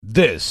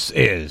This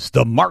is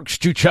the Mark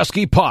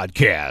Struczewski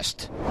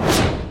Podcast.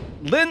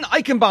 Lynne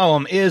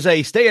Eichenbaum is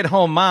a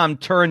stay-at-home mom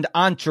turned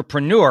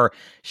entrepreneur.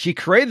 She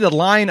created a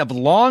line of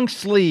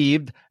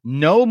long-sleeved,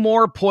 no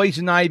more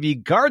poison ivy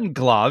garden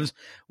gloves,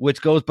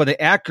 which goes by the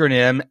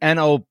acronym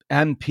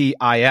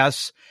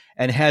NOMPIS,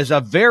 and has a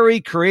very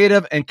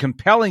creative and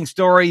compelling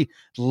story.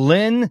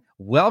 Lynne,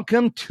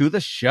 welcome to the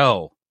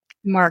show.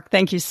 Mark,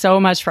 thank you so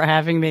much for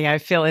having me. I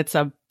feel it's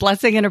a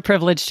blessing and a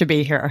privilege to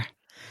be here.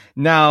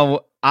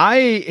 Now,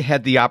 I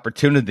had the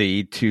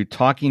opportunity to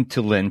talking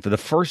to Lynne for the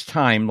first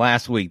time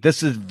last week.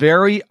 This is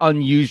very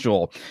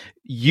unusual.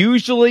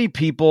 Usually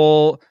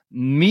people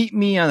meet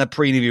me on a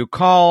pre-interview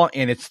call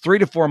and it's 3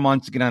 to 4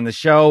 months to get on the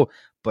show,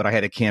 but I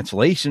had a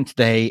cancellation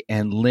today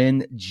and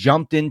Lynne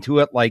jumped into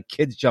it like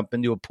kids jump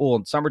into a pool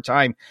in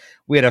summertime.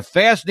 We had a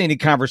fascinating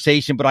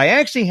conversation, but I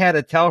actually had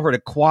to tell her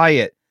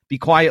to be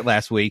quiet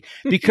last week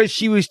because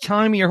she was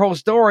telling me her whole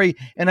story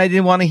and I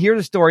didn't want to hear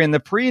the story in the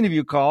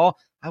pre-interview call.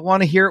 I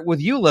want to hear it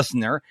with you,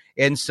 listener.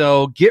 And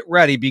so get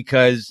ready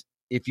because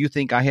if you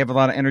think I have a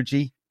lot of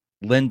energy,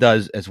 Lynne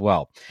does as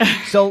well.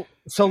 So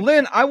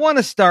Lynne, I want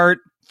to start,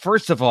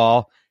 first of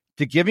all,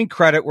 to giving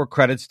credit where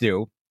credit's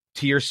due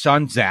to your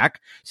son, Zach.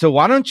 So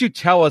why don't you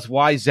tell us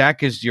why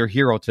Zach is your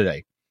hero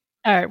today?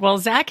 All right. Well,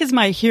 Zach is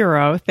my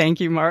hero. Thank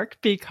you, Mark,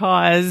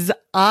 because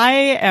I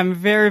am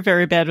very,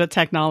 very bad with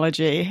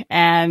technology.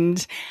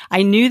 And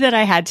I knew that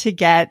I had to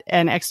get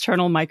an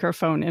external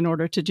microphone in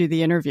order to do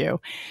the interview.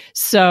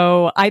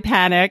 So I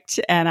panicked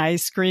and I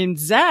screamed,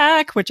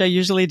 Zach, which I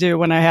usually do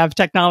when I have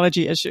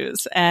technology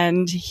issues.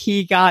 And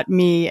he got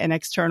me an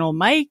external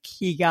mic.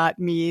 He got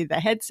me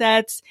the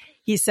headsets.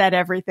 He set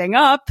everything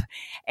up.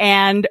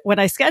 And when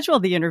I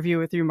scheduled the interview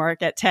with you,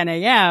 Mark, at 10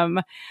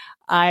 a.m.,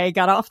 I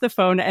got off the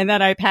phone and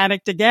then I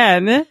panicked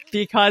again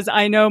because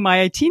I know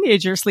my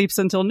teenager sleeps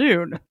until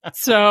noon.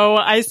 So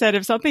I said,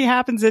 if something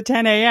happens at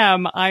 10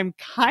 a.m., I'm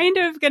kind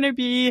of going to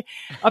be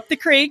up the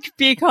creek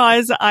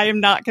because I am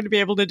not going to be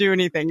able to do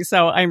anything.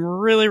 So I'm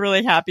really,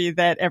 really happy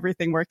that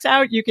everything works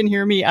out. You can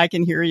hear me. I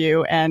can hear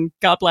you. And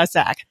God bless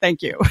Zach.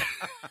 Thank you.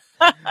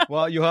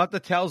 Well, you'll have to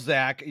tell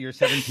Zach, your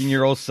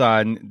 17-year-old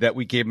son, that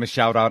we gave him a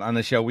shout out on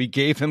the show. We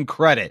gave him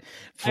credit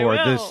for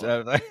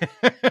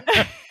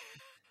this.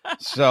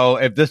 So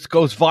if this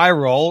goes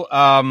viral,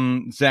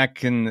 Zach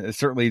can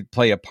certainly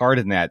play a part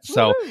in that.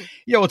 So,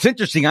 it's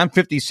interesting. I'm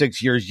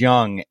 56 years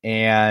young,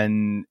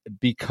 and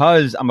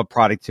because I'm a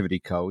productivity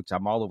coach,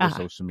 I'm all over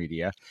social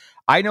media.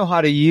 I know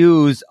how to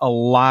use a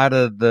lot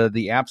of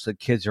the apps that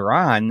kids are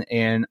on,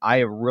 and I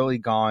have really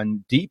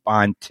gone deep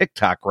on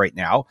TikTok right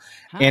now.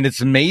 And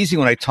it's amazing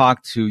when I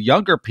talk to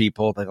younger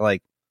people, they're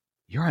like,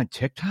 "You're on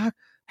TikTok?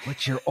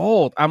 But you're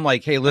old." I'm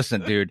like, "Hey,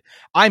 listen, dude,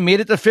 I made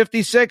it to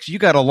 56. You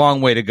got a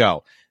long way to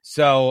go."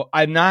 So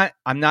I'm not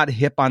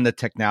hip on the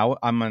tech now.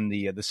 I'm on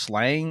the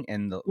slang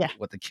and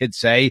what the kids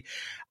say.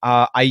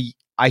 I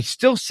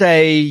still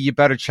say you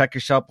better check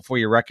yourself before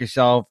you wreck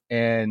yourself.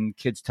 And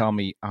kids tell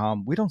me,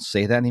 we don't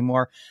say that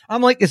anymore.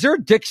 I'm like, is there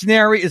a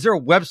dictionary? Is there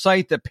a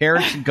website that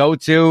parents can go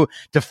to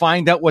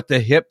find out what the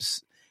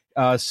hips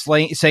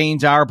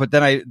sayings are? But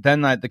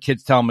then the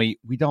kids tell me,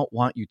 we don't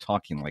want you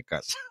talking like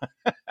us.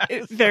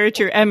 Very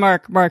true. And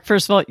Mark,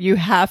 first of all, you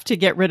have to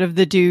get rid of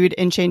the dude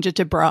and change it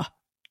to bruh.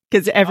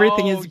 Because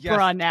everything is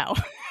bra now.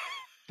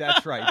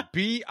 That's right.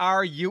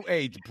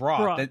 BRUH,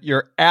 bra.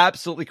 You're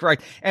absolutely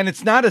correct. And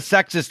it's not a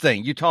sexist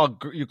thing. You call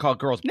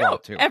girls bra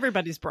too.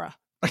 Everybody's bra.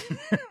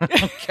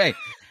 Okay.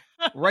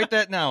 Write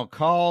that now.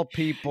 Call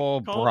people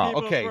bra.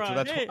 Okay. Bra. So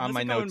that's on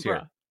my notes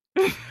here.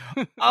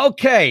 Bra.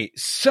 Okay.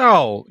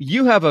 So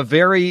you have a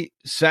very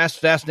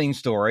fascinating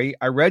story.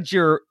 I read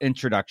your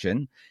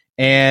introduction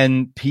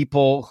and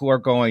people who are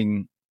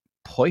going,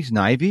 poison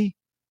ivy?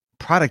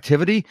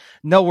 Productivity?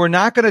 No, we're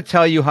not going to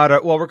tell you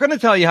we're going to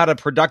tell you how to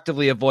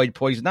productively avoid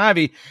poison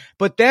ivy,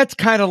 but that's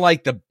kind of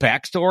like the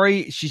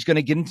backstory. She's going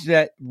to get into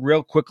that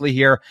real quickly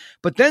here,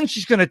 but then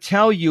she's going to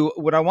tell you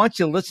what I want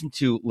you to listen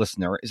to,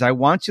 listener, is I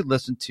want you to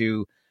listen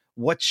to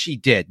what she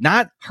did,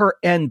 not her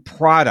end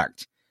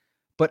product,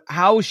 but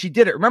how she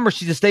did it. Remember,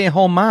 she's a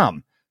stay-at-home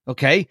mom.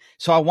 Okay.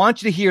 So I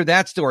want you to hear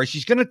that story.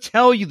 She's going to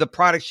tell you the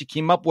product she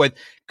came up with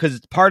because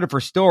it's part of her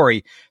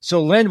story.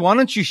 So Lynne, why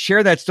don't you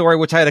share that story,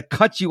 which I had to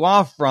cut you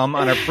off from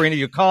on a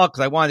pre-interview call because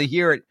I wanted to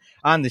hear it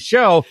on the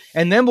show.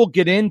 And then we'll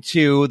get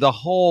into the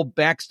whole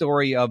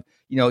backstory of,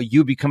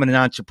 you becoming an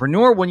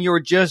entrepreneur when you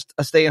were just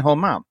a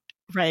stay-at-home mom.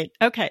 Right.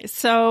 Okay.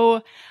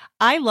 So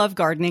I love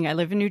gardening. I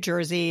live in New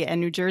Jersey,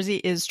 and New Jersey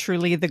is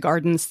truly the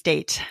garden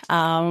state.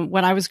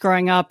 When I was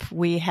growing up,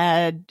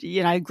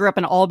 I grew up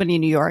in Albany,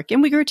 New York,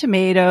 and we grew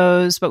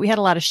tomatoes, but we had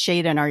a lot of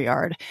shade in our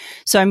yard.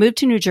 So I moved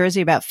to New Jersey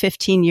about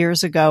 15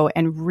 years ago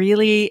and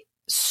really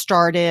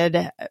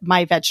started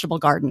my vegetable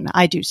garden.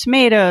 I do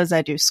tomatoes,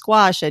 I do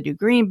squash, I do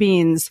green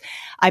beans,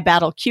 I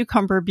battle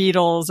cucumber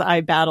beetles,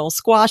 I battle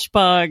squash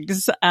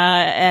bugs,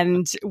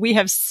 and we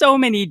have so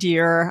many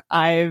deer.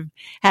 I've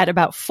had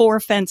about 4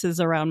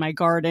 fences around my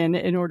garden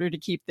in order to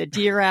keep the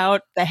deer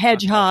out, the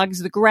hedgehogs,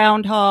 the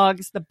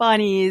groundhogs, the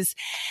bunnies,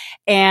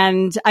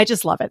 and I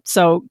just love it.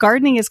 So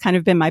gardening has kind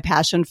of been my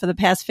passion for the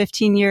past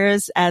 15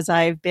 years as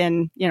I've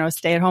been, a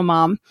stay-at-home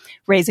mom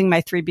raising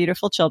my 3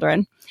 beautiful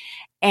children.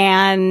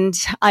 And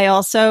I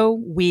also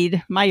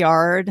weed my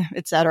yard,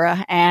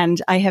 etc.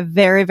 And I have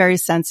very, very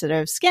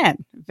sensitive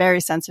skin,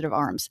 very sensitive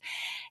arms.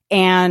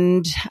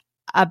 And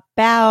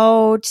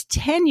about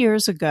 10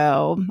 years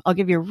ago, I'll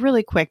give you a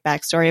really quick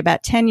backstory.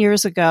 About 10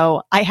 years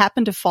ago, I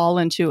happened to fall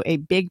into a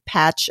big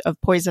patch of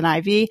poison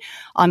ivy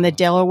on the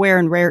Delaware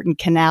and Raritan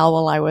Canal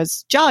while I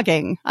was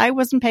jogging. I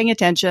wasn't paying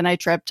attention. I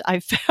tripped.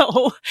 I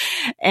fell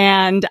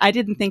and I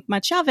didn't think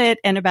much of it.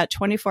 And about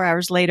 24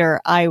 hours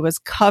later, I was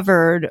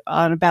covered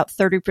on about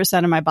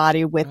 30% of my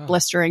body with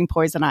blistering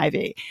poison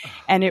ivy.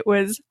 And it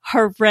was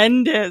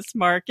horrendous,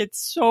 Mark.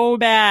 It's so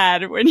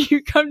bad when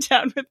you come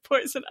down with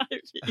poison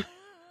ivy.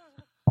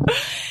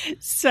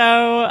 So,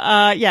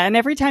 and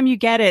every time you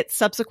get it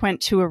subsequent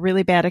to a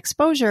really bad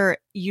exposure,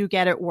 you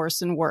get it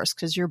worse and worse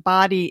because your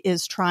body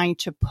is trying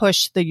to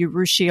push the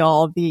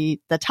urushiol, the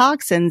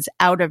toxins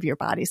out of your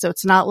body. So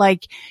it's not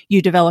like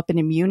you develop an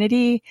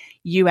immunity.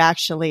 You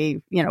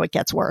actually, it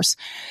gets worse.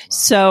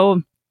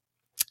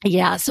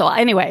 Wow. So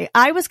anyway,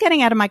 I was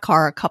getting out of my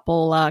car a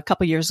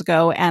couple years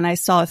ago and I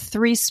saw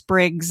 3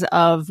 sprigs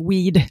of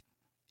weed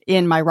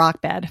in my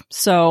rock bed.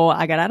 So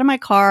I got out of my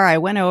car. I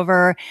went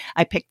over,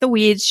 I picked the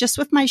weeds just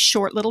with my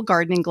short little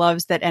gardening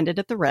gloves that ended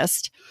at the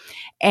wrist.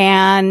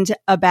 And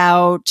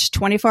about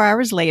 24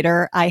 hours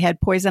later, I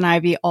had poison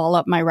ivy all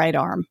up my right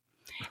arm.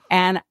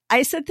 And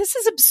I said, this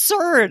is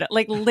absurd.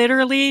 Like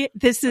literally,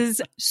 this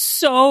is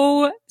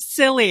so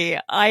silly.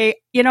 I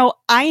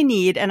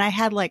need, and I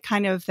had like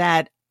kind of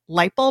that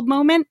light bulb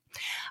moment.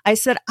 I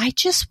said, I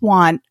just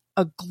want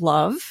a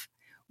glove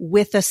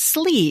with a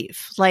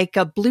sleeve, like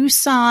a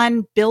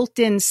Blouson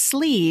built-in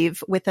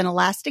sleeve with an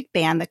elastic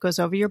band that goes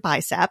over your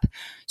bicep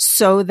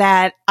so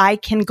that I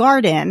can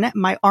garden.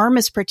 My arm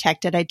is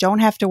protected. I don't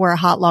have to wear a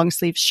hot long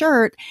sleeve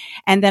shirt.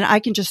 And then I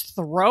can just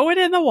throw it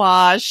in the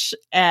wash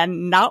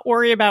and not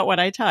worry about what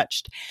I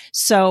touched.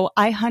 So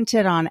I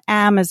hunted on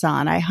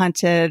Amazon. I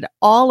hunted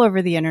all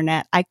over the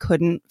internet. I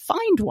couldn't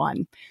find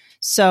one.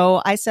 So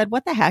I said,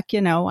 what the heck,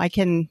 I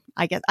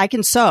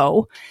can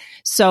sew.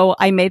 So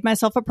I made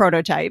myself a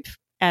prototype.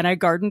 And I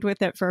gardened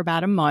with it for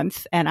about a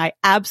month and I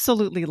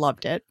absolutely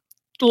loved it.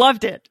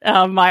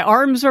 My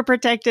arms were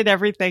protected,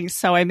 everything.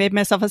 So I made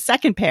myself a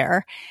second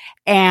pair.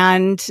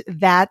 And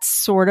that's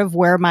sort of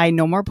where my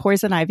No More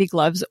Poison Ivy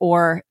gloves,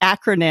 or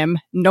acronym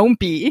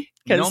NOMPI,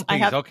 because I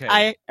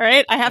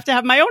have to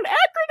have my own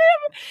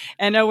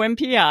acronym,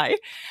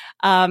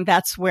 NOMPI.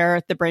 That's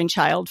where the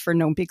brainchild for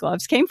NOMPI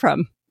gloves came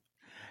from.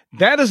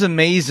 That is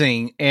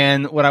amazing.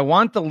 And what I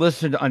want the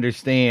listener to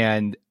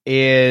understand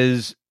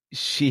is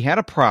she had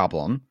a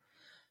problem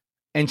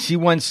and she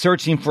went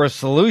searching for a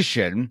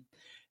solution.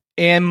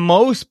 And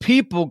most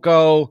people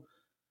go,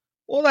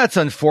 well, that's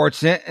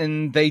unfortunate.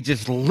 And they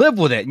just live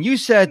with it. And you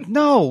said,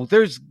 no,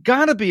 there's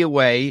got to be a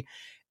way.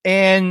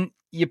 And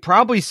you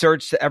probably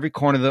searched every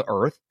corner of the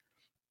earth.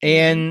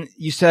 And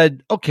you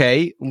said,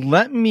 okay,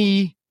 let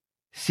me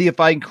see if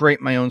I can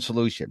create my own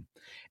solution.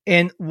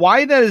 And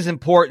why that is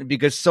important,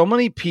 because so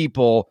many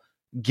people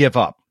give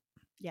up.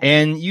 Yeah.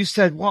 And you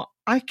said, well,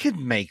 I could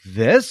make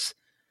this.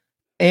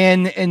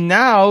 And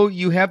now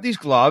you have these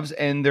gloves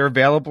and they're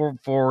available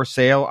for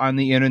sale on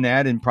the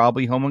internet and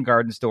probably home and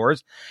garden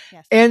stores.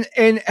 Yes.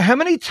 And how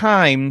many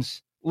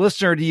times,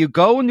 listener, do you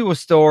go into a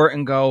store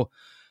and go,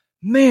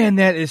 man,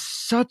 that is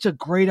such a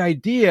great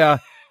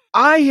idea.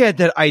 I had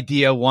that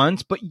idea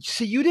once, but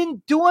see, you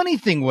didn't do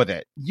anything with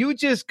it. You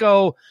just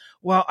go,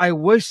 well, I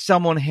wish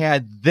someone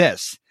had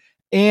this.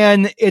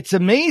 And it's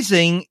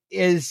amazing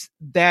is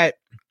that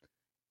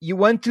you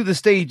went through the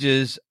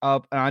stages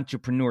of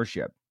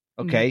entrepreneurship.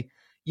 Okay. Mm-hmm.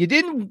 You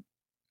didn't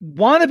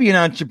want to be an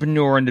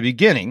entrepreneur in the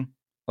beginning,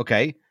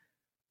 okay?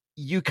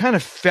 You kind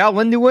of fell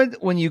into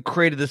it when you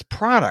created this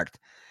product.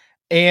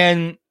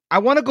 And I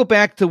want to go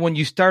back to when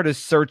you started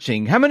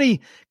searching.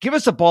 Give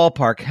us a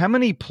ballpark. How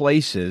many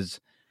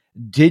places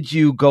did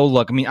you go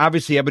look? I mean,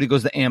 obviously everybody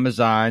goes to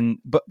Amazon,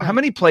 but how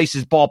many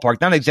places, ballpark,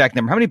 not an exact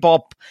number, how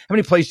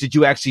many places did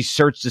you actually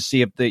search to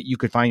see if you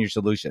could find your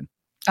solution?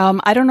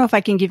 I don't know if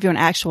I can give you an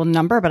actual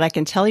number, but I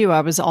can tell you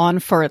I was on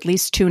for at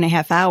least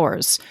 2.5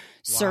 hours.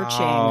 Searching.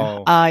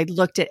 Wow. I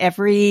looked at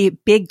every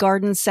big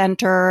garden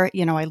center.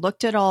 I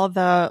looked at all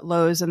the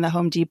Lowe's and the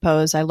Home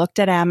Depots. I looked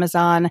at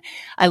Amazon.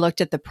 I looked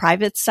at the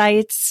private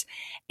sites,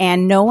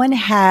 and no one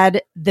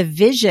had the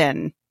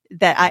vision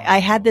that I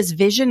had this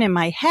vision in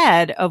my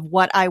head of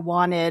what I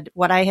wanted,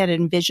 what I had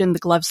envisioned the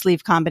glove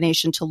sleeve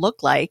combination to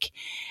look like.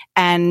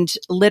 And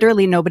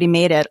literally nobody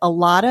made it. A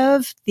lot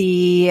of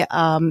the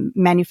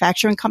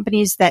manufacturing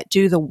companies that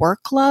do the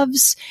work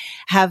gloves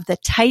have the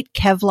tight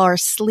Kevlar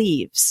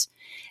sleeves.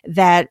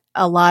 that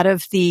a lot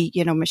of the,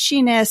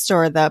 machinists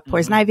or the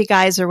poison ivy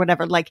guys or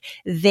whatever, like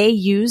they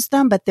use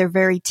them, but they're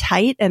very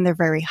tight and they're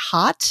very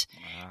hot.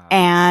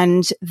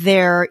 And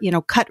they're,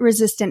 cut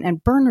resistant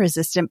and burn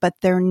resistant, but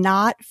they're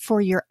not for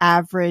your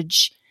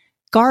average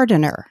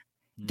gardener.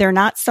 They're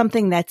not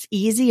something that's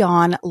easy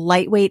on,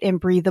 lightweight and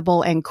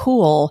breathable and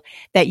cool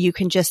that you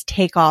can just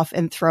take off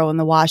and throw in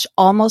the wash,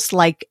 almost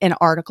like an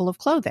article of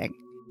clothing.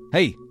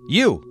 Hey,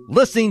 you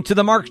listening to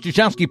the Mark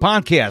Struczewski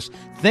podcast.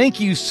 Thank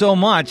you so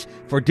much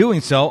for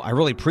doing so. I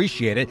really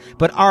appreciate it.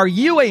 But are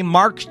you a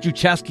Mark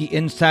Struczewski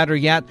insider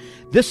yet?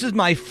 This is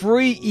my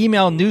free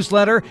email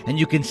newsletter, and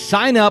you can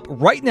sign up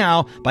right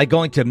now by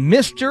going to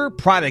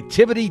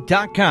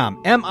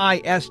MrProductivity.com.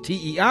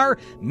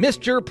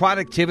 MISTER,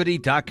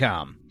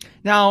 MrProductivity.com.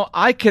 Now,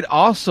 I could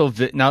also,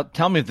 now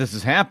tell me if this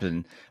has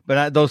happened,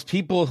 but those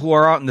people who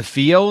are out in the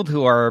field,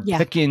 who are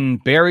picking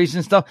berries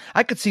and stuff,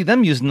 I could see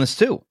them using this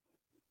too.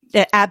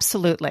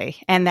 Absolutely.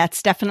 And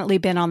that's definitely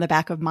been on the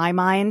back of my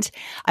mind.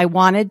 I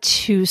wanted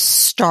to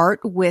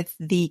start with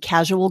the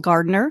casual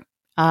gardener,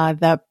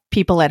 the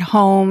people at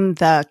home,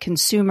 the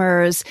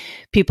consumers,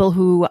 people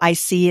who I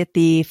see at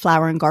the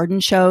flower and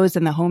garden shows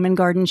and the home and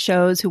garden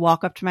shows who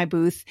walk up to my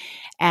booth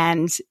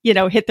and,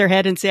 hit their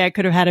head and say, I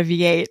could have had a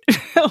V8,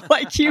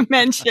 like you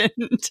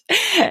mentioned,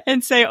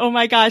 and say, oh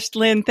my gosh,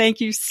 Lynn,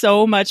 thank you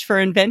so much for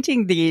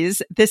inventing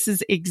these. This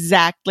is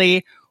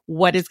exactly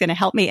what is going to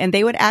help me. And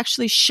they would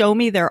actually show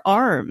me their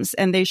arms,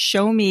 and they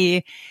show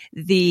me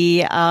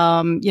the,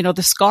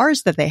 the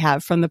scars that they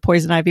have from the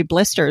poison ivy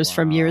blisters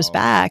from years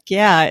back.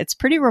 Yeah, it's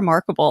pretty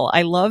remarkable.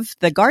 I love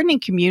the gardening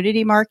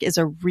community, Mark, is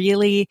a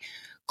really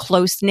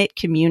close-knit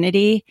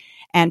community,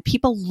 and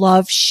people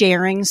love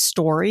sharing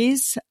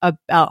stories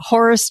about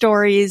horror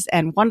stories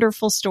and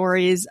wonderful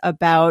stories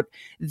about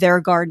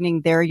their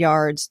gardening, their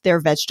yards, their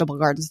vegetable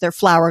gardens, their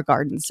flower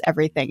gardens,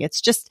 everything.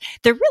 It's just,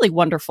 they're really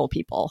wonderful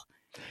people.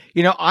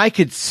 I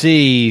could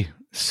see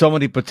so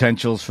many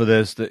potentials for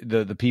this,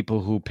 the people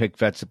who pick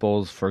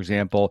vegetables, for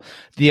example.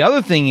 The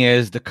other thing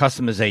is the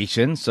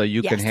customization. So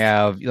you can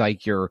have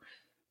like you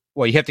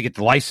have to get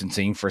the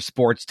licensing for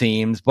sports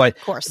teams, but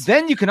of course,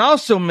 then you can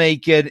also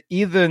make it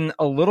even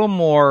a little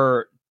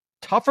more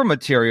tougher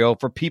material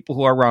for people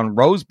who are around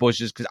rose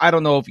bushes. Cause I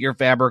don't know if your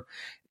fabric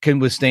can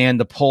withstand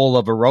the pull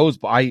of a rose.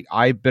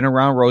 I've been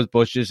around rose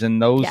bushes,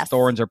 and those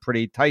thorns are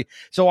pretty tight.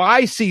 So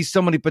I see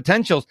so many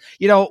potentials.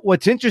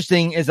 What's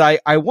interesting is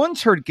I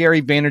once heard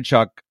Gary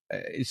Vaynerchuk,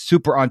 a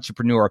super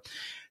entrepreneur,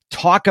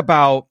 talk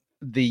about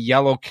the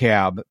yellow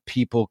cab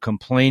people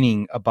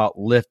complaining about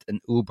Lyft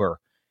and Uber.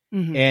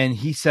 Mm-hmm. And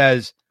he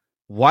says,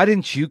 why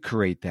didn't you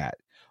create that?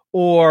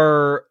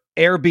 Or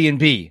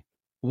Airbnb.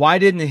 Why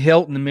didn't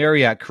Hilton and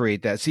Marriott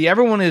create that? See,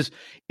 everyone is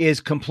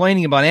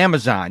complaining about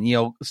Amazon.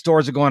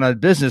 Stores are going out of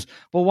business.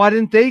 But why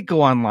didn't they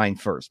go online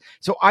first?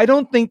 So I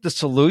don't think the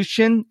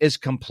solution is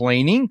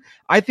complaining.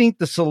 I think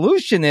the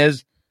solution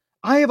is,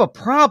 I have a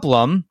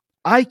problem.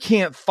 I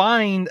can't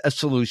find a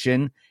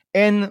solution.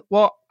 And,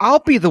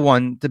 I'll be the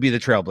one to be the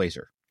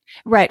trailblazer.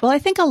 Right. Well, I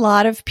think a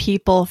lot of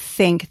people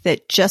think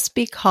that just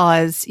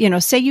because,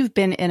 say you've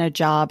been in a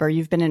job or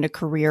you've been in a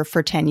career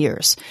for 10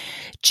 years,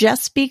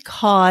 just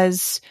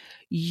because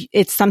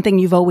it's something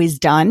you've always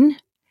done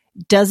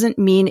doesn't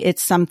mean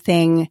it's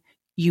something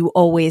you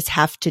always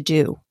have to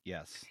do.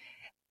 Yes.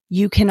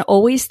 You can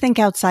always think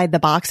outside the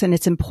box, and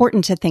it's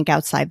important to think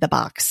outside the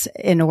box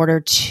in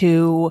order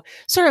to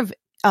sort of,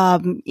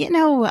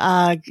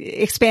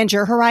 expand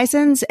your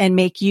horizons and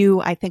make you,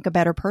 I think, a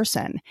better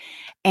person.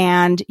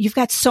 And you've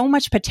got so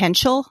much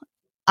potential.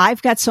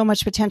 I've got so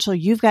much potential.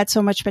 You've got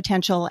so much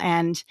potential.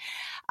 And,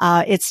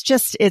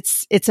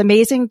 it's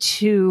amazing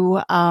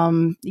to,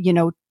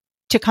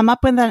 to come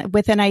up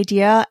with an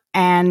idea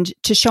and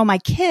to show my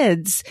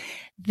kids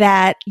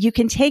that you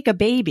can take a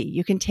baby,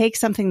 you can take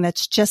something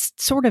that's just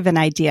sort of an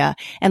idea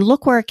and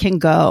look where it can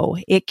go.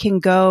 It can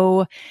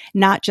go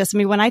not just,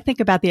 when I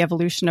think about the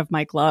evolution of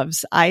my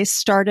gloves, I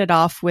started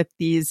off with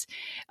these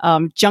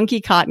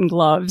junky cotton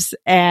gloves,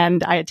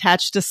 and I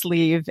attached a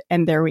sleeve,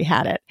 and there we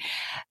had it.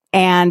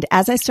 And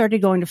as I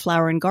started going to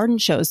flower and garden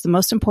shows, the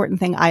most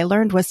important thing I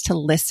learned was to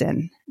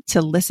listen,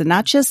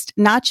 not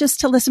just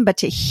to listen, but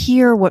to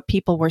hear what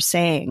people were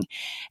saying.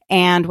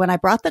 And when I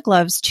brought the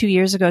gloves 2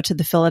 years ago to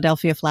the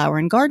Philadelphia Flower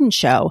and Garden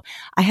Show,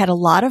 I had a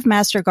lot of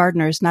master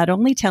gardeners not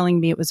only telling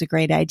me it was a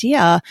great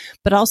idea,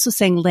 but also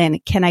saying, Lynn,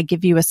 can I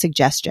give you a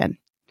suggestion?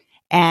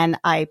 And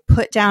I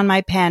put down my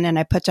pen and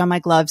I put down my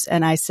gloves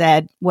and I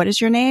said, what is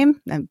your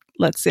name? And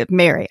let's see,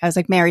 Mary. I was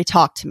like, Mary,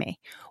 talk to me.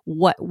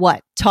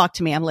 What? Talk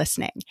to me. I'm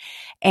listening.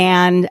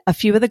 And a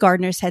few of the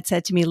gardeners had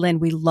said to me, Lynn,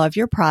 we love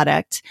your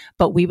product,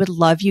 but we would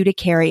love you to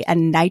carry a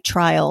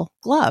nitrile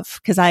glove,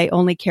 because I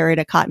only carried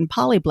a cotton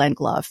poly blend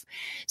glove.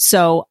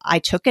 So I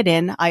took it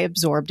in, I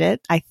absorbed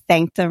it. I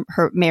thanked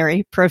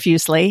Mary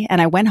profusely,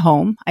 and I went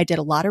home. I did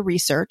a lot of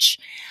research.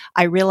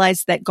 I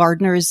realized that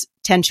gardeners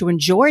tend to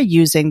enjoy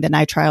using the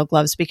nitrile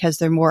gloves because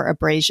they're more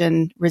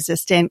abrasion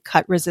resistant,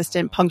 cut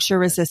resistant, puncture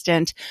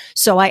resistant.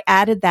 So I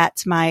added that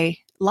to my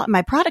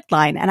product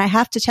line. And I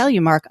have to tell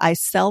you, Mark, I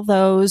sell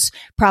those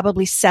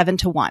probably 7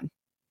 to 1.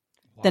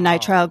 the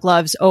nitrile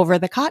gloves over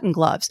the cotton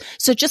gloves.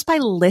 So just by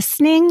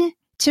listening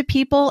to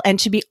people and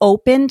to be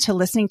open to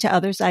listening to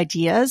others'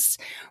 ideas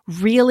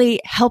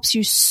really helps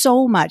you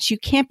so much. You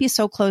can't be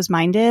so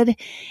closed-minded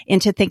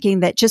into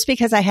thinking that just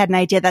because I had an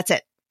idea, that's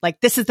it.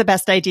 Like, this is the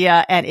best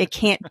idea and it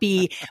can't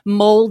be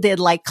molded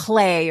like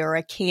clay, or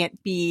it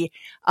can't be,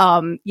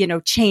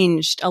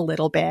 changed a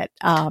little bit.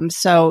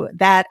 So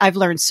that I've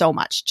learned so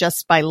much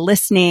just by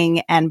listening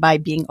and by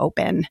being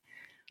open.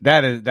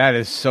 That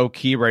is so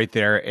key right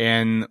there.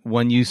 And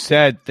when you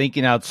said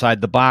thinking outside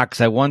the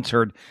box, I once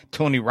heard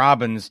Tony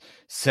Robbins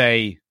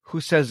say, "Who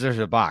says there's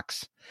a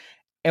box?"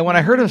 And when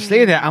I heard him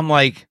say that, I'm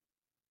like,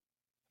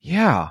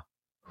 yeah,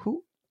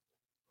 who,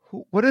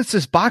 what is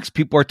this box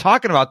people are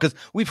talking about? Because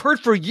we've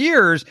heard for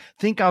years,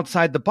 think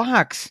outside the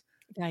box.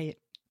 Right.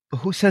 But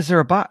who says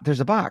there's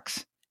a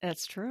box?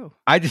 That's true.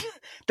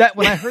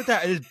 When I heard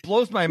that, it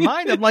blows my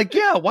mind. I'm like,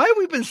 yeah, why have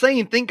we been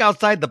saying think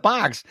outside the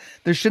box?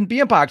 There shouldn't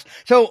be a box.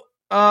 So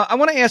I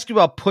want to ask you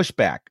about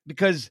pushback,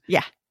 because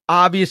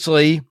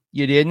obviously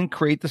you didn't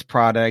create this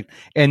product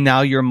and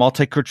now you're a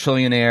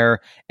multi-quadrillionaire,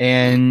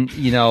 and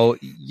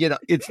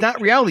it's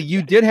not reality.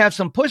 You did have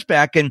some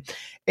pushback,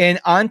 and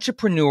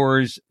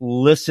entrepreneurs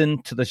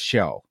listen to the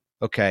show.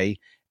 Okay.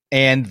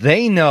 And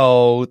they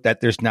know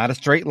that there's not a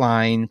straight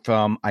line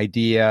from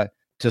idea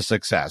to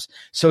success.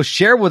 So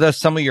share with us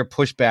some of your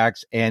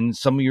pushbacks and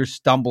some of your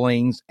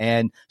stumblings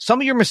and some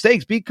of your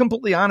mistakes. Be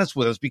completely honest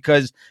with us,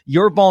 because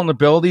your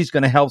vulnerability is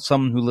going to help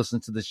someone who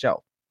listens to the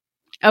show.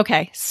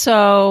 Okay.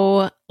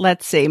 So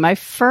let's see. My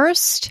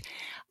first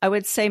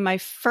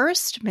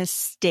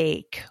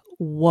mistake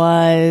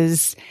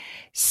was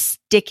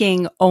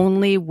sticking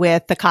only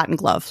with the cotton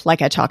glove,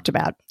 like I talked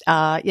about.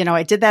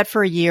 I did that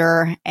for a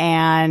year,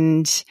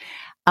 and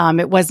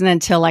it wasn't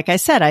until, like I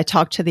said, I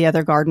talked to the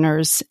other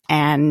gardeners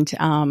and,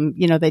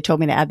 they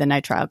told me to add the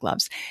nitrile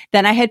gloves.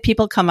 Then I had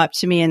people come up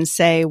to me and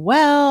say,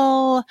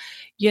 well,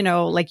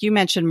 like you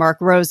mentioned, Mark,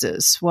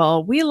 roses.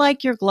 Well, we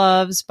like your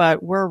gloves,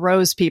 but we're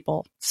rose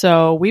people.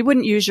 So we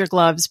wouldn't use your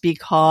gloves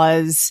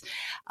because,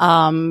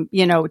 too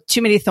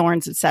many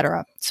thorns,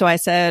 etc. So I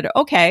said,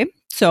 okay.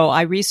 So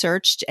I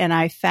researched and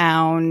I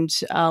found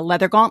a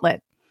leather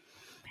gauntlet,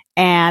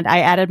 and I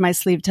added my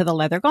sleeve to the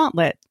leather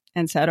gauntlet.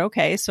 And said,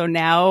 okay, so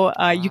now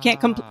you can't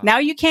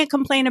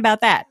complain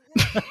about that.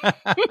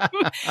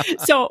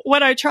 So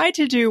what I tried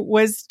to do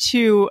was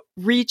to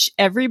reach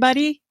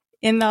everybody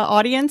in the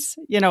audience,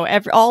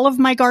 all of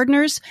my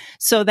gardeners,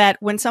 so that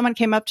when someone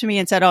came up to me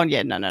and said, oh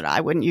yeah, no,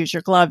 I wouldn't use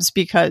your gloves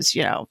because,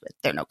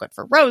 they're no good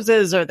for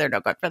roses, or they're no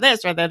good for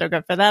this, or they're no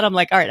good for that. I'm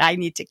like, all right, I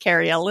need to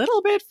carry a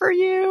little bit for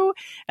you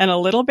and a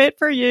little bit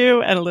for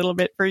you and a little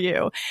bit for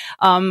you.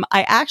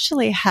 I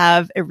actually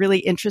have a really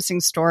interesting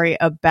story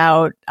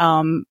about,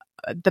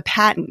 the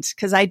patent,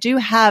 because I do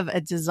have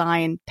a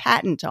design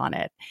patent on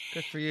it.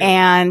 Good for you.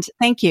 And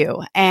thank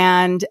you.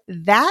 And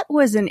that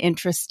was an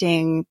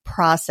interesting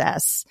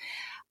process.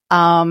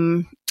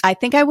 I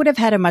think I would have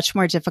had a much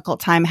more difficult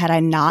time had I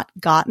not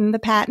gotten the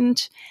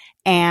patent,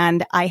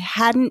 and I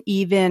hadn't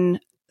even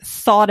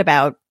thought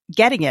about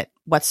getting it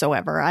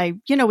whatsoever. I,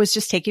 was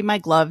just taking my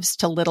gloves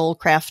to little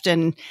craft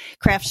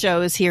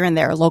shows here and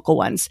there, local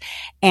ones.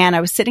 And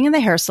I was sitting in the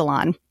hair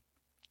salon,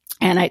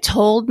 and I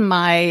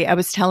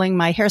was telling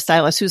my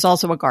hairstylist, who's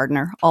also a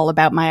gardener, all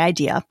about my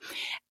idea.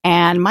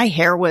 And my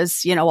hair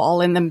was,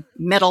 all in the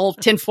metal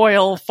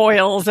tinfoil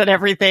foils and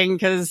everything.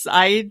 Cause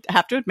I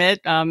have to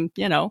admit, I'm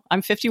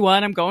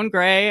 51, I'm going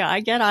gray, I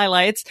get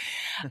highlights.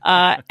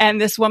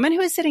 And this woman who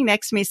was sitting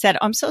next to me said,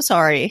 I'm so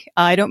sorry.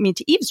 I don't mean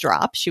to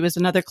eavesdrop. She was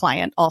another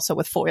client also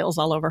with foils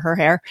all over her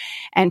hair.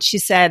 And she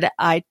said,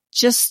 I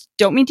just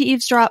don't mean to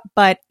eavesdrop,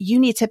 but you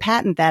need to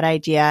patent that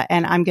idea,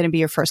 and I'm going to be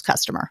your first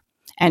customer.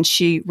 And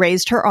she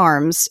raised her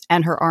arms,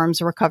 and her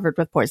arms were covered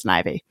with poison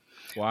ivy,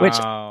 which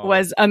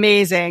was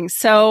amazing.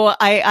 So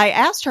I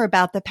asked her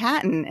about the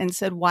patent and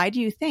said, why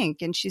do you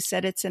think? And she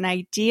said, it's an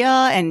idea,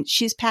 and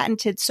she's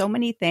patented so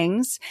many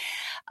things.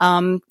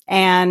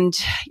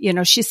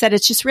 She said,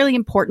 it's just really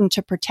important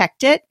to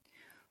protect it,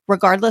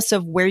 regardless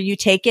of where you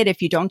take it.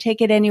 If you don't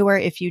take it anywhere,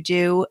 if you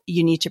do,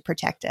 you need to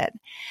protect it.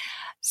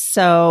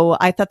 So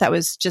I thought that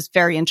was just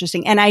very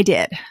interesting. And I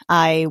did.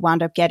 I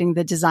wound up getting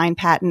the design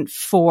patent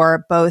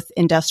for both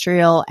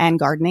industrial and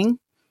gardening.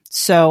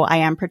 So I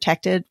am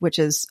protected, which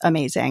is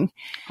amazing.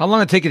 How long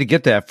did it take you to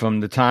get that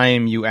from the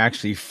time you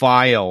actually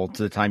filed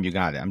to the time you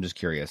got it? I'm just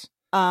curious.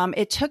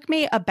 It took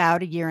me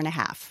about a year and a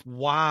half.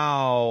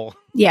 Wow.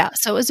 Yeah.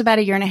 So it was about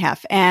a year and a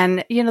half.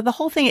 And, the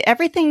whole thing,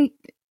 everything,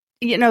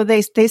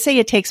 they say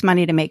it takes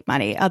money to make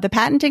money. The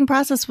patenting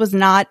process was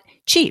not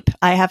cheap,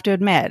 I have to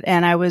admit.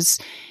 And I was,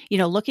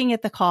 looking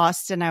at the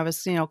costs, and I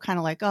was, kind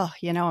of like,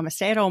 I'm a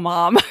stay-at-home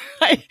mom.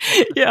 I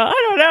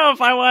don't know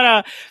if I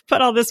want to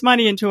put all this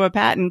money into a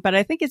patent, but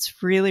I think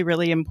it's really,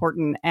 really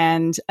important.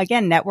 And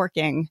again,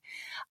 networking.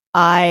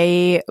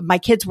 My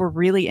kids were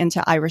really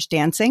into Irish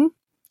dancing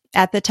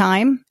at the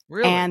time.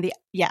 Really? And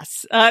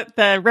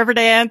the river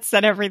dance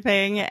and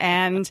everything.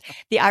 And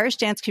the Irish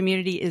dance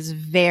community is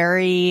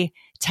very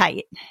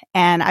tight.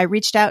 And I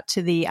reached out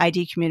to the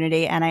ID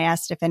community and I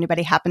asked if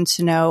anybody happened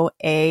to know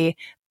a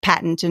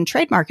patent and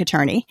trademark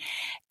attorney.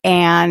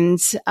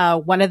 And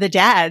one of the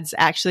dads,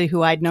 actually,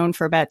 who I'd known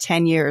for about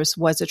 10 years,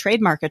 was a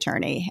trademark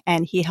attorney.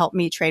 And he helped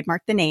me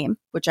trademark the name,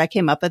 which I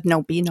came up with,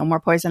 No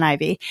More Poison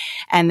Ivy.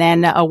 And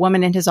then a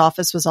woman in his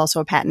office was also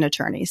a patent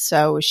attorney.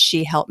 So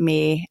she helped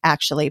me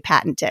actually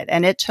patent it.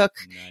 And it took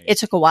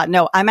a while.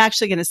 No, I'm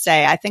actually going to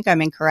say, I think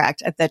I'm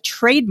incorrect. The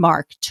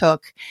trademark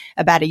took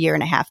about 1.5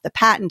 years. The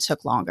patent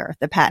took longer.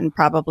 The patent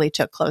probably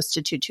took close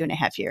to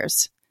 2.5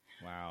 years.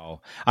 Wow.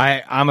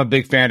 I'm a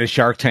big fan of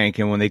Shark Tank,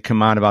 and when they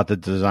come on about the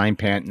design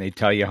patent and they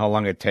tell you how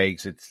long it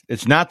takes,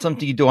 it's not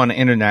something you do on the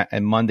internet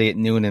and Monday at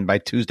noon and by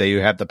Tuesday you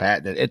have the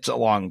patent. It's a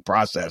long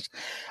process.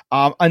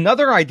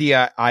 Another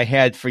idea I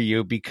had for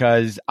you,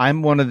 because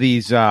I'm one of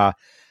these, I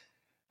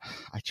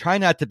try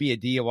not to be a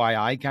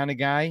DIY kind of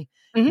guy,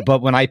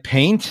 but when I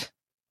paint,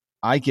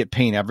 I get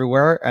paint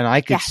everywhere, and I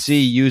could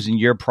see using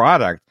your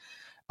product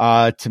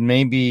to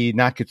maybe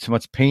not get so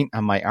much paint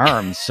on my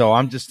arms. So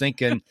I'm just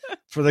thinking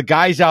for the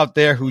guys out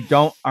there who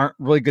aren't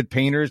really good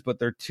painters, but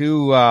they're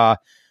too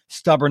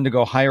stubborn to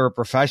go hire a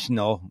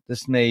professional,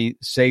 this may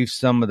save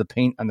some of the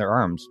paint on their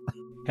arms.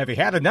 Have you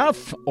had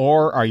enough,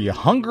 or are you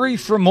hungry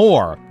for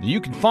more?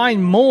 You can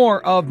find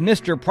more of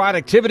Mr.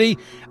 Productivity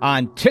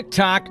on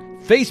TikTok,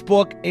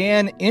 Facebook,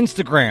 and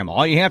Instagram.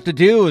 All you have to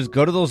do is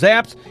go to those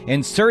apps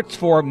and search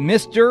for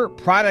Mr.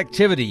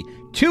 Productivity.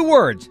 2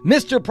 words,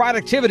 Mr.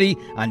 Productivity,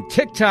 on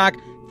TikTok,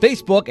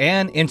 Facebook,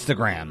 and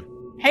Instagram.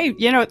 Hey,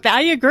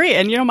 I agree.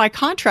 And, my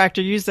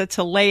contractor used it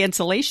to lay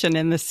insulation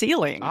in the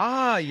ceiling.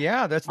 Ah,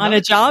 yeah. That's on a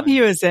job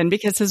he was in,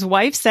 because his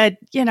wife said,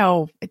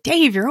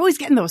 Dave, you're always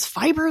getting those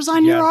fibers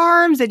on your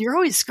arms and you're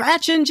always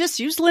scratching. Just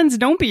use Lynne's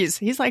Nompies.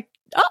 He's like,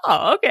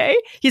 oh, okay.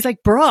 He's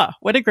like, bruh,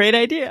 what a great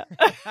idea.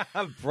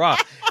 Bruh.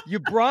 You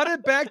brought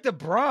it back to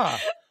bruh.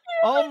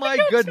 Oh, my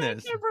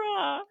goodness.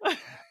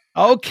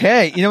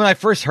 Okay. When I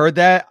first heard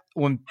that,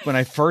 when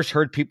I first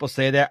heard people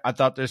say that, I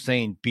thought they're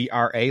saying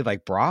BRA,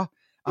 like bra.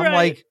 I'm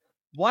like,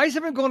 why is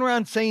everyone going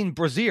around saying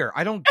brassiere?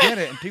 I don't get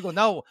it. And people,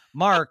 no,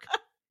 Mark,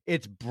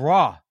 it's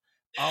bra.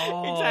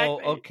 Oh,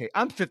 exactly. Okay.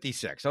 I'm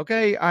 56.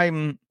 Okay. I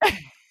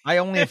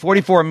only have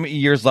 44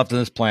 years left on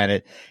this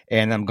planet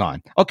and I'm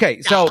gone.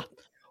 Okay. So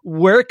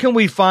where can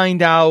we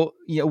find out,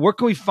 where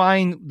can we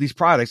find these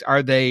products?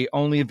 Are they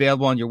only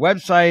available on your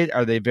website?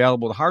 Are they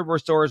available at hardware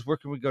stores? Where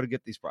can we go to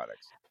get these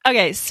products?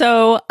 Okay,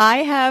 so I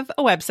have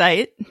a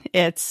website.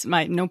 It's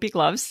my Nompi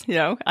Gloves.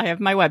 I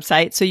have my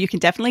website, so you can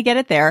definitely get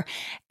it there.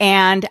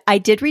 And I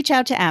did reach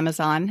out to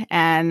Amazon,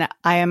 and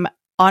I am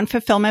on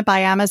fulfillment by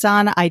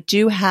Amazon. I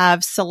do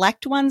have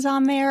select ones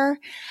on there.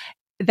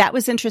 That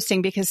was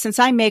interesting because since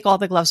I make all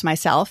the gloves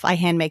myself, I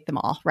hand make them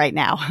all right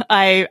now.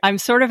 I'm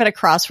sort of at a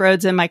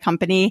crossroads in my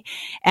company.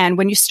 And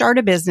when you start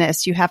a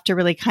business, you have to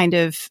really kind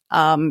of,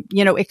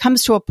 it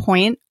comes to a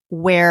point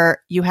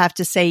where you have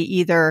to say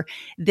either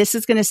this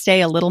is going to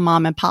stay a little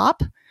mom and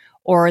pop,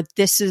 or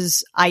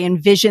I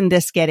envision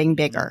this getting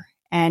bigger.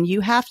 And you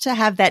have to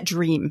have that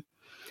dream.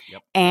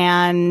 Yep.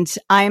 And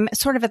I'm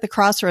sort of at the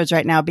crossroads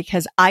right now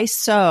because I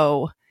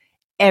sew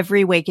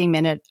every waking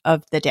minute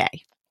of the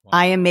day. Wow.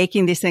 I am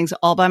making these things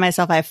all by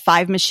myself. I have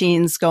 5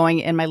 machines going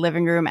in my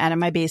living room and in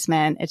my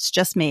basement. It's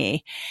just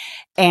me.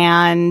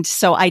 And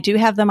so I do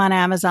have them on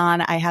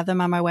Amazon. I have them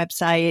on my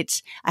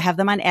website. I have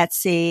them on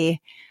Etsy,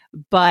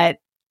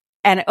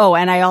 and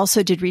I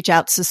also did reach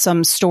out to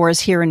some stores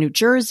here in New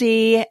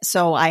Jersey.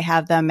 So I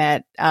have them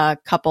at a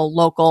couple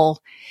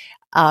local,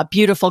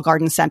 beautiful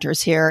garden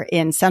centers here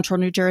in central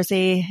New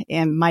Jersey.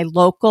 In my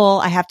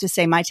local, I have to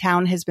say my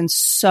town has been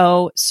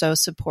so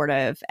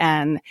supportive.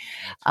 And,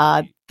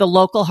 the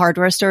local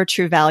hardware store,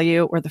 True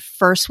Value, were the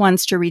first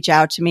ones to reach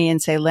out to me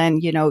and say, Lynne,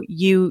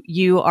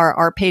 you are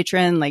our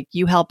patron. Like,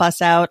 you help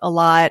us out a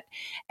lot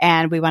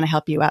and we want to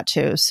help you out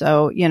too.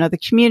 So, the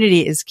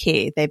community is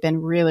key. They've been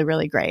really,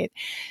 really great.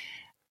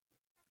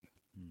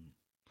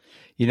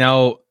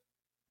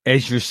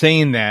 As you're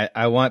saying that,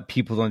 I want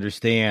people to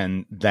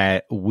understand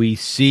that we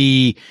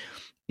see,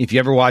 if you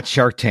ever watch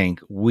Shark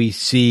Tank, we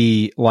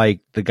see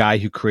like the guy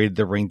who created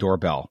the Ring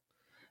doorbell.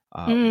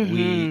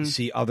 We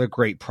see other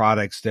great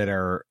products that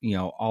are,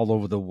 all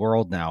over the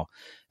world now,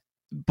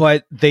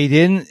 but they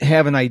didn't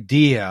have an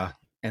idea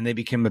and they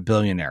became a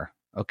billionaire.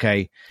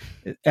 Okay.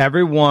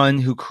 Everyone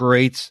who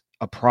creates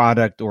a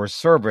product or a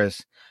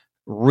service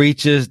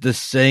reaches the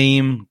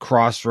same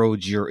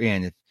crossroads you're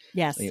in.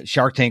 Yes.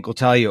 Shark Tank will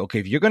tell you, okay,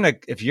 if you're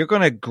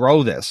going to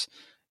grow this,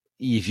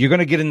 if you're going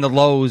to get into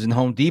Lowe's and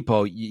Home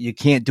Depot, you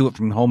can't do it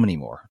from home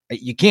anymore.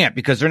 You can't,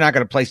 because they're not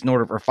going to place an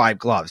order for 5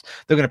 gloves.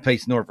 They're going to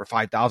place an order for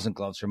 5,000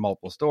 gloves from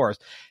multiple stores.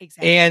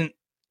 Exactly. And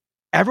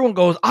everyone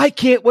goes, I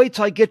can't wait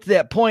till I get to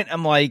that point.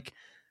 I'm like,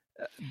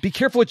 be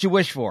careful what you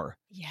wish for.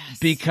 Yes.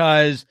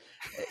 Because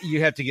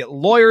you have to get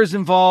lawyers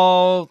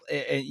involved,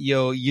 and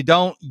you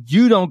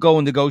don't go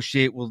and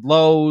negotiate with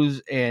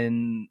Lowe's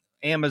and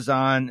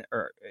Amazon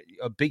or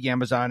a big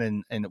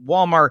Amazon and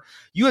Walmart,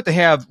 you have to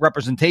have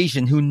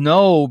representation who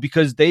know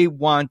because they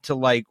want to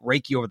like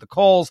rake you over the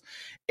coals.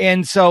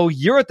 And so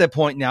you're at that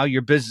point now,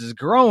 your business is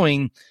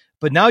growing,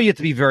 but now you have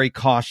to be very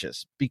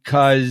cautious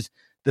because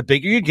the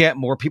bigger you get,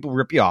 more people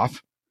rip you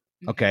off.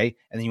 Okay.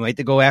 And then you have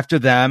to go after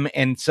them.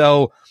 And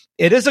so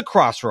it is a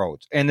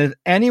crossroads. And if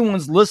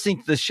anyone's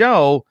listening to the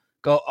show,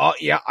 go, oh,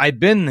 yeah, I've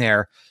been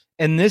there.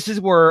 And this is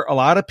where a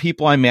lot of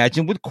people, I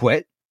imagine, would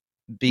quit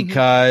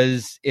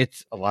because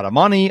it's a lot of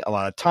money, a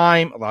lot of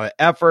time, a lot of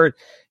effort,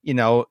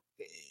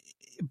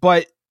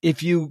 But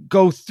if you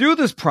go through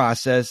this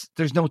process,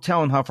 there's no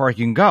telling how far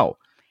you can go.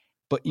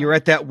 But you're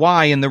at that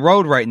Y in the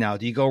road right now.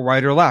 Do you go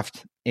right or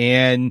left?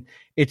 And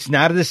it's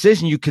not a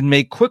decision you can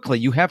make quickly.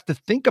 You have to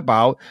think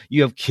about,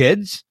 you have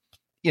kids,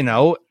 you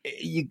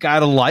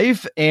got a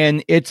life,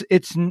 and it's,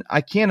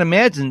 I can't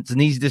imagine it's an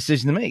easy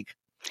decision to make.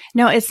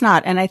 No, it's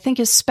not. And I think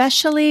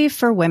especially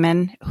for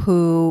women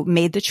who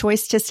made the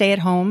choice to stay at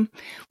home,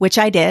 which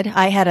I did.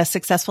 I had a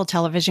successful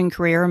television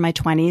career in my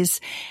 20s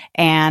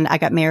and I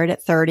got married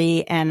at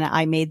 30 and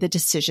I made the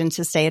decision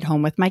to stay at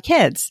home with my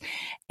kids.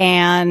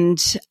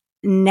 And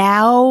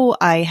now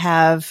I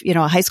have,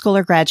 a high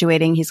schooler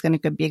graduating. He's going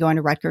to be going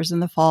to Rutgers in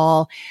the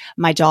fall.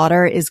 My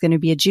daughter is going to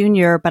be a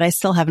junior, but I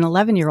still have an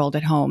 11-year-old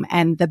at home.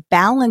 And the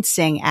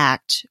balancing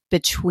act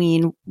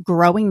between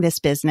growing this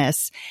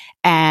business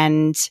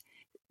and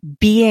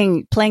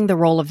playing the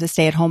role of the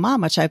stay-at-home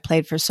mom, which I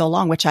played for so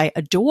long, which I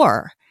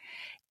adore,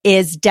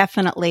 is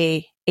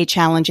definitely a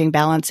challenging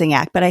balancing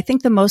act. But I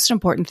think the most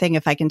important thing,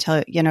 if I can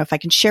tell, if I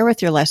can share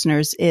with your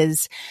listeners,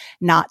 is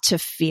not to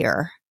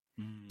fear.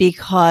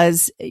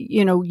 Because,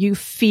 you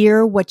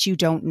fear what you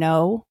don't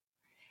know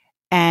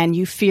and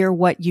you fear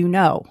what you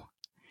know.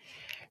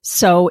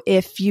 So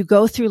if you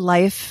go through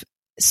life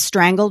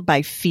strangled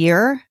by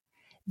fear,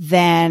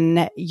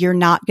 then you're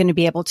not going to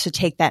be able to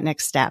take that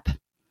next step.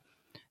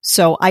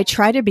 So I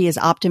try to be as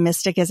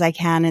optimistic as I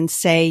can and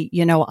say,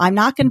 I'm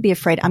not going to be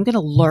afraid. I'm going to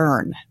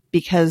learn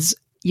because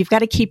you've got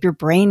to keep your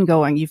brain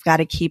going. You've got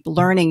to keep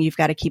learning. You've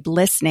got to keep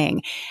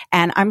listening.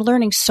 And I'm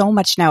learning so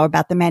much now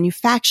about the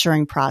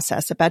manufacturing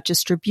process, about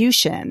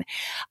distribution.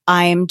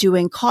 I'm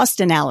doing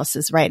cost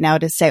analysis right now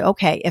to say,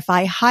 okay, if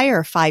I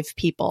hire 5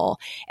 people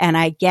and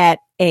I get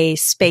a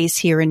space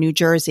here in New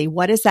Jersey,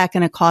 what is that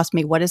going to cost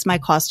me? What is my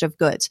cost of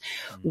goods?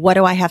 What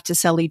do I have to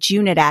sell each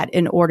unit at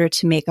in order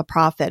to make a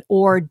profit?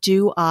 Or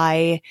do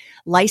I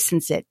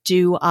license it?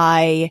 Do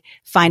I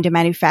find a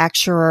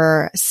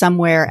manufacturer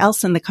somewhere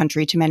else in the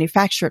country to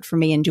manufacture it for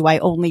me? And do I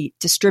only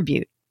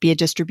be a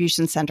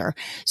distribution center?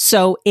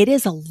 So it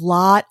is a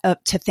lot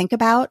to think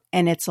about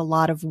and it's a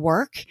lot of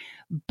work.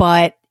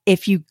 But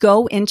if you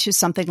go into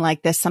something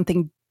like this,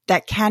 something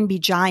that can be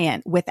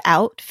giant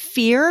without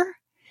fear,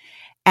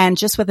 and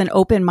just with an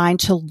open mind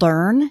to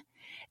learn,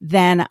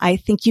 then I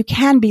think you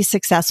can be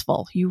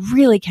successful. You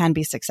really can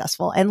be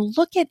successful. And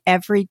look at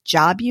every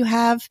job you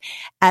have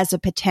as a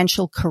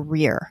potential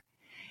career.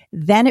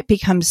 Then it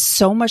becomes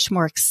so much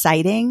more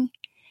exciting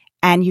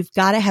and you've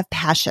got to have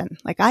passion.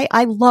 Like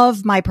I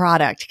love my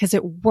product because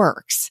it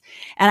works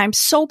and I'm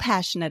so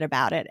passionate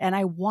about it and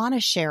I want to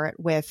share it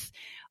with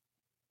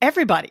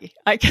everybody,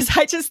 because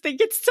I just think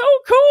it's so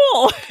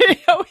cool.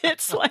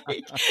 It's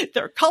like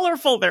they're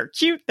colorful, they're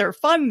cute, they're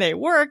fun, they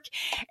work.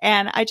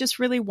 And I just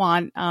really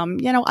want,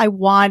 I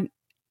want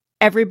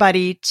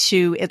everybody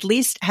to at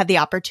least have the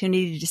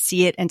opportunity to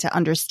see it and to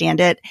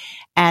understand it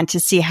and to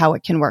see how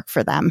it can work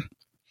for them.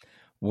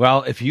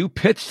 Well, if you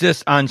pitch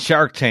this on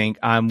Shark Tank,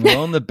 I'm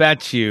willing to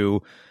bet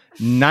you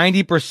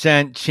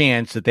 90%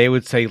 chance that they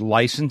would say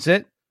license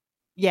it.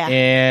 Yeah.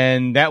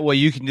 And that way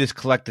you can just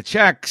collect the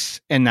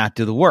checks and not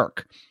do the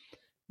work.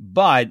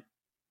 But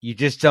you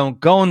just don't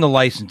go in the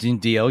licensing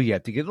deal. You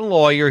have to get a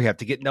lawyer. You have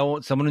to get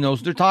someone who knows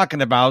what they're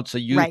talking about. So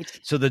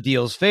so the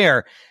deal's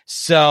fair.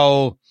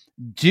 So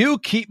do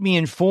keep me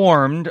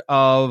informed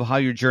of how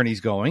your journey's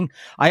going.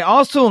 I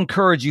also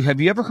encourage you. Have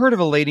you ever heard of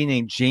a lady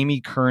named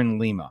Jamie Kern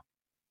Lima?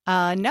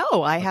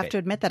 No, I have to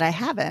admit that I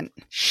haven't.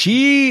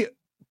 She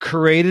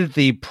created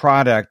the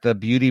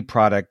beauty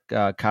product,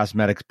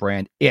 cosmetics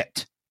brand,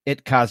 It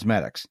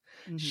Cosmetics.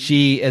 Mm-hmm.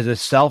 She is a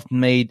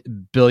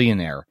self-made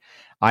billionaire.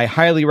 I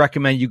highly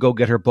recommend you go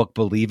get her book,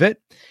 Believe It.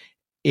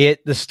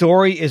 The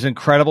story is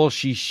incredible.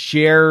 She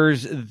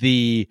shares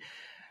I'm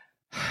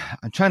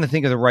trying to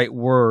think of the right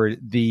word,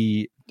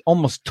 the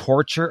almost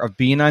torture of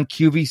being on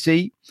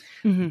QVC,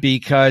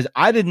 because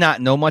I did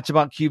not know much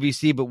about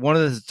QVC, but one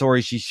of the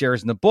stories she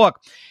shares in the book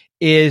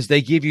is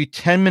they give you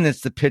 10 minutes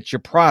to pitch your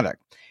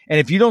product. And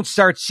if you don't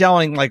start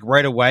selling like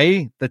right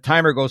away, the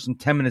timer goes from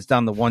 10 minutes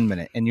down to 1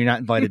 minute and you're not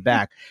invited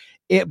back.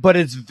 But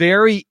it's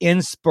very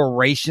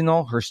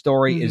inspirational. Her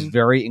story is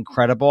very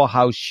incredible,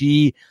 how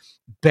she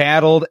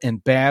battled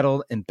and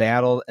battled and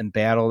battled and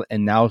battled.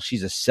 And now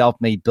she's a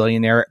self-made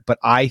billionaire. But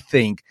I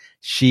think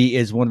she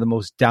is one of the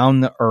most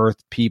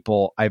down-to-earth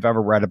people I've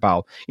ever read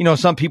about.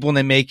 Some people, when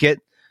they make it,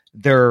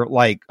 they're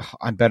like, oh,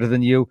 I'm better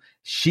than you.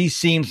 She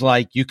seems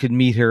like you could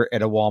meet her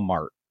at a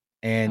Walmart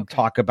and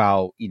talk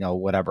about,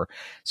 whatever.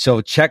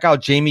 So check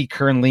out Jamie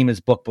Kern Lima's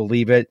book,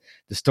 Believe It,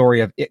 the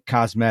story of It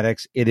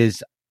Cosmetics.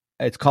 It's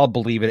called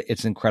Believe It.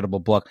 It's an incredible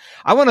book.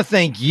 I want to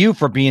thank you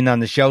for being on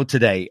the show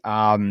today.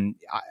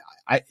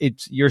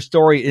 It's your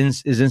story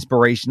is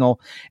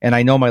inspirational, and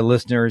I know my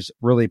listeners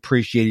really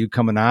appreciate you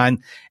coming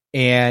on.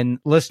 And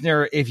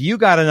listener, if you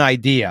got an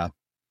idea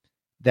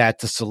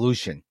that's a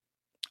solution,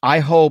 I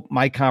hope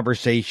my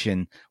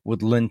conversation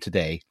with Lynne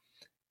today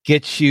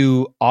gets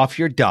you off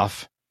your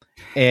duff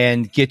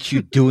and gets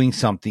you doing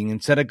something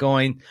instead of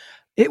going,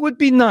 it would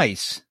be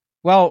nice.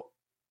 Well,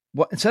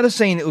 instead of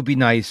saying it would be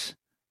nice,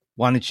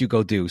 why don't you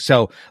go do?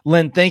 So,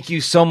 Lynne, thank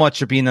you so much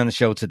for being on the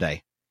show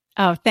today.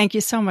 Oh, thank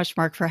you so much,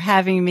 Mark, for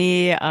having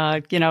me.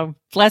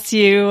 Bless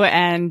you.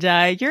 And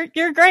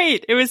you're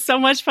great. It was so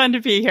much fun to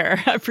be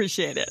here. I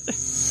appreciate it.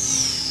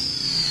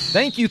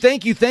 Thank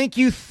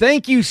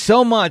you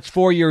so much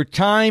for your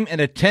time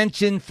and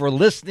attention, for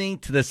listening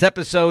to this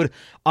episode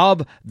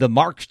of the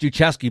Mark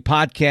Struczewski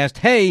podcast.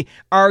 Hey,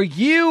 are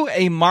you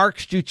a Mark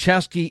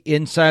Struczewski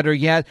insider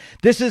yet?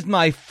 This is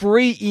my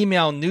free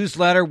email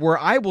newsletter where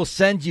I will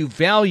send you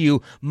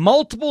value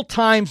multiple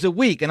times a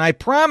week. And I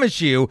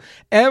promise you,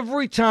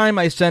 every time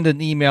I send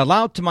an email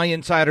out to my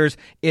insiders,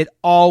 it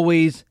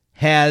always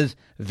has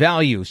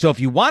value. So if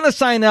you want to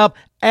sign up,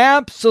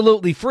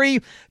 absolutely free,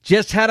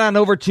 just head on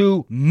over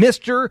to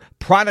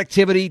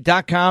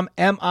MrProductivity.com,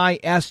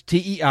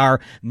 MISTER,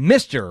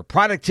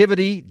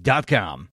 MrProductivity.com.